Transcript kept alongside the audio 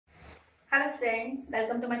Hello friends,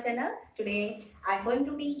 welcome to my channel. Today I am going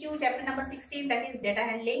to teach you chapter number 16, that is data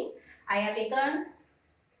handling. I have taken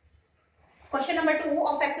question number 2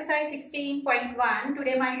 of exercise 16.1.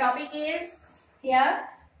 Today my topic is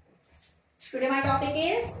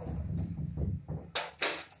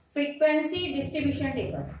frequency distribution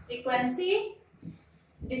table. Frequency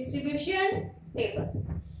distribution table.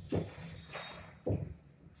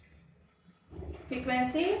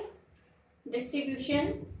 Frequency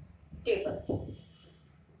distribution table.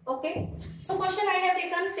 Okay, so question I have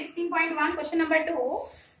taken 16.1, question number 2.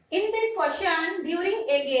 In this question, during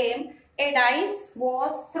a game, a dice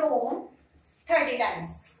was thrown 30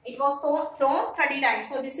 times. It was thrown 30 times.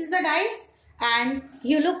 So this is the dice and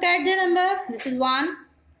you looked at the number. This is 1,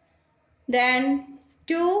 then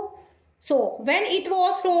 2. So when it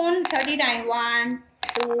was thrown 30 times, 1,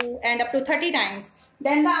 2 and up to 30 times,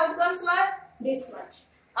 then the outcomes were this much.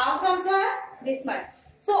 Outcomes were this much.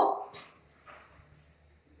 So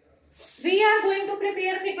we are going to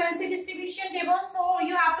prepare frequency distribution table. So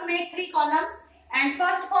you have to make 3 columns, and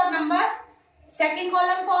first for number, second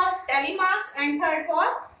column for tally marks, and third for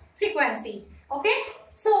frequency. Okay.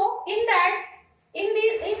 So in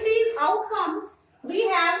these outcomes, we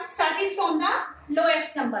have started from the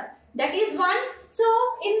lowest number, that is 1. So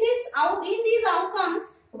in these outcomes,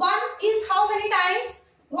 1 is how many times?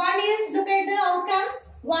 1 is, look at the outcomes,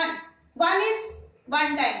 1 is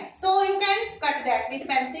 1 time. So you can cut that with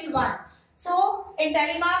pencil 1. So in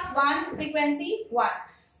tally marks 1, frequency 1.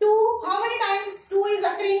 2, how many times 2 is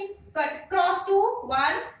occurring? Cut cross 2,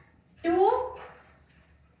 1, 2,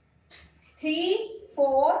 3,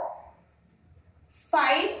 4,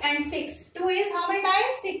 5 and 6. 2 is how many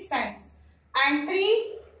times? 6 times. And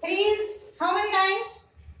 3 is how many times?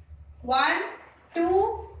 1,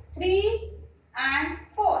 2, 3 and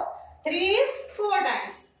 4. 3 is 4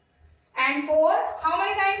 times. And 4, how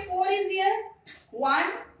many times 4 is there? 1,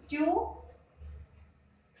 2,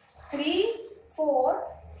 3, 4,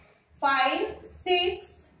 5,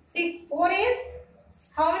 6. 4 is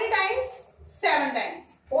how many times? 7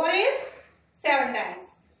 times. 4 is 7 times.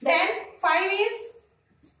 Then 5 is,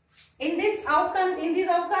 in these outcomes,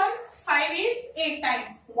 5 is 8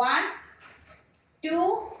 times. 1,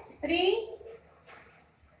 2, 3,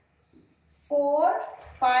 4,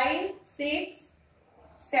 5, 6,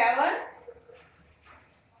 7,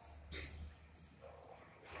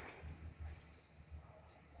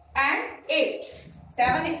 and 8.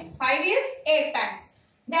 5 is 8 times.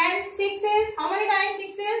 Then 6 is, how many times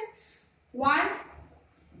 6 is? 1,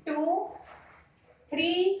 2,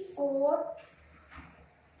 3, 4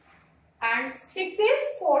 and 6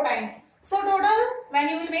 is 4 times. So total, when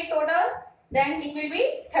you will make total, then it will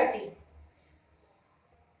be 30.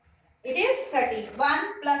 It is 30.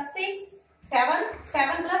 1 plus 6, 7,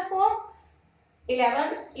 7 plus 4,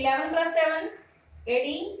 11, 11 plus 7,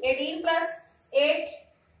 18, 18 plus 8,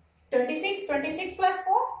 26, 26 plus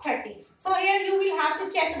 4, 30. So here you will have to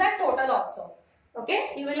check the total also.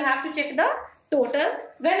 Okay, you will have to check the total.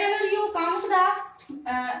 Whenever you count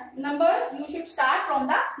the numbers, you should start from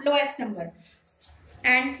the lowest number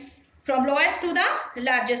and from lowest to the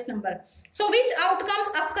largest number. So which outcomes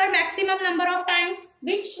occur maximum number of times?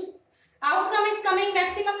 Which outcome is coming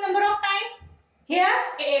maximum number of times? Here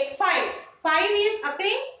 5. 5 is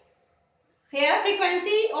occurring. Here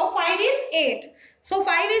frequency of 5 is 8. So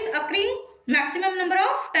 5 is occurring maximum number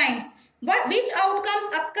of times. Which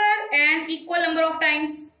outcomes occur an equal number of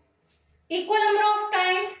times? Equal number of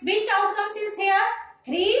times. Which outcomes is here?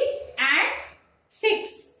 3 and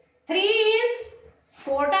 6. 3 is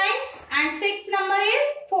 4 times and 6 number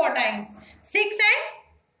is 4 times. 6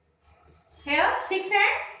 and here 6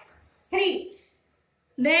 and 3.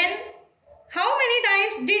 Then how many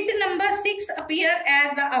times did number 6 appear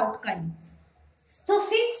as the outcome? So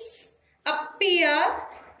 6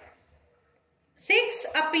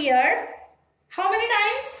 appeared how many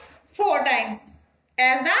times? 4 times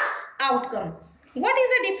as the outcome. What is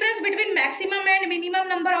the difference between maximum and minimum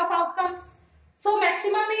number of outcomes? So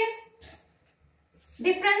maximum is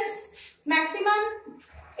maximum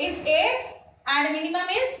is 8 and minimum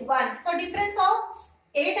is 1. So difference of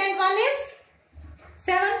 8 and 1 is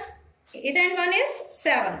 7. 8 and 1 is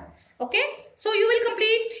 7. Okay. So you will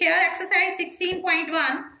complete here exercise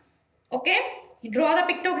 16.1. Okay. Draw the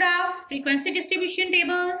pictograph, frequency distribution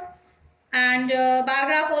table, and bar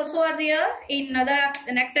graph also are there in the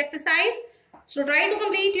next exercise. So try to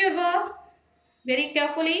complete your work very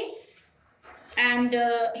carefully. And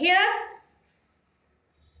here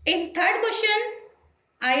in third question,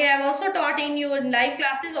 I have also taught in your live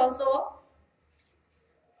classes also.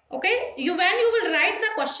 Okay, when you will write the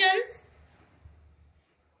questions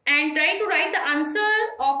and try to write the answer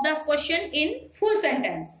of the question question in full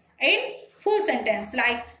sentence. In full sentence,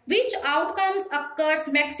 like which outcomes occurs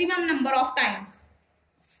maximum number of times.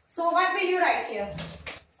 So what will you write here?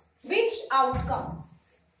 Which outcome?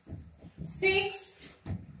 6.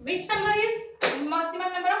 Which number is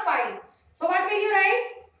maximum number of 5? So what will you write?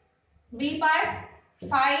 B part.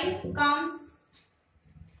 5 comes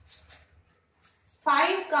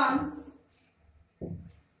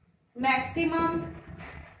maximum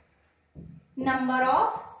number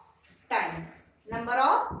of times. Number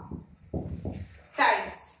of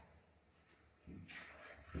times.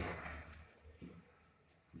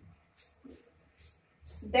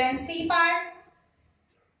 Then C part.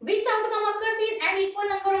 Which outcome occurs in an equal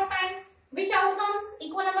number of times? Which outcomes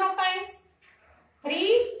equal number of times?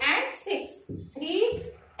 3 and 6. 3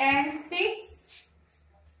 and 6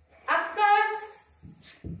 occurs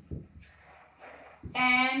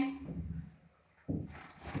an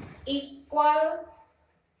equal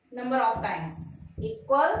number of times.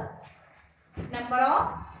 Equal number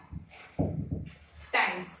of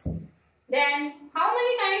times. Then how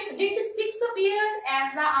many times did 6 appear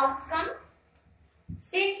as the outcome?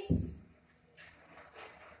 6.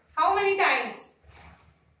 How many times?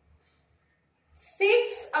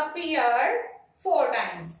 6 appeared 4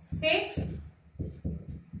 times. 6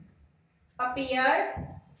 appeared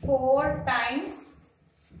 4 times.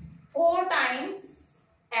 4 times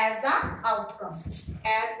as the outcome.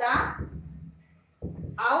 As the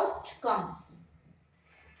outcome.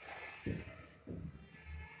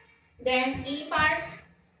 Then E part.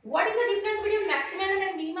 What is the difference between maximum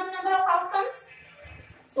and minimum number of outcomes?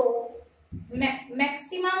 So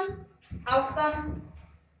maximum outcome.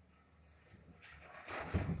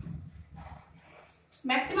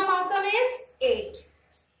 Maximum outcome is 8.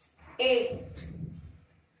 8.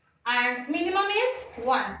 And minimum is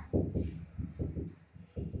 1.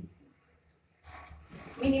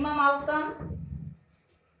 Minimum outcome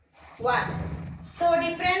 1. So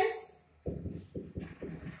difference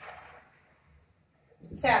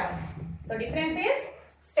 7. So difference is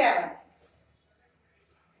 7.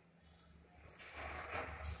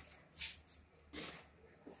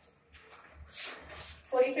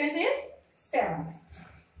 So difference is 7.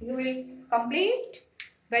 You will complete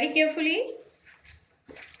very carefully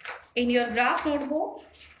in your graph notebook.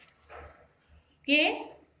 Okay.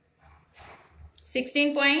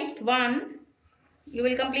 16.1. You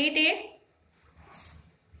will complete it.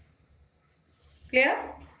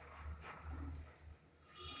 Clear?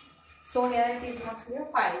 So here it is not clear.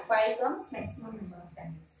 5. 5 comes maximum number of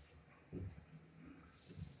times.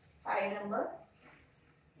 5 number.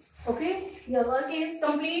 Okay. Your work is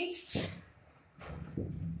complete.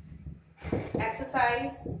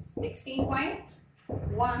 Exercise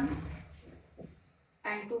 16.1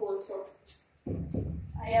 and 2 also.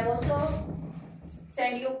 I have also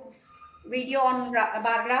sent you video on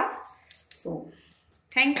bar graph. So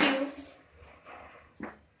thank you.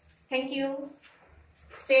 Thank you.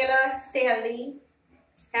 Stay alert, stay healthy.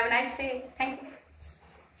 Have a nice day. Thank you.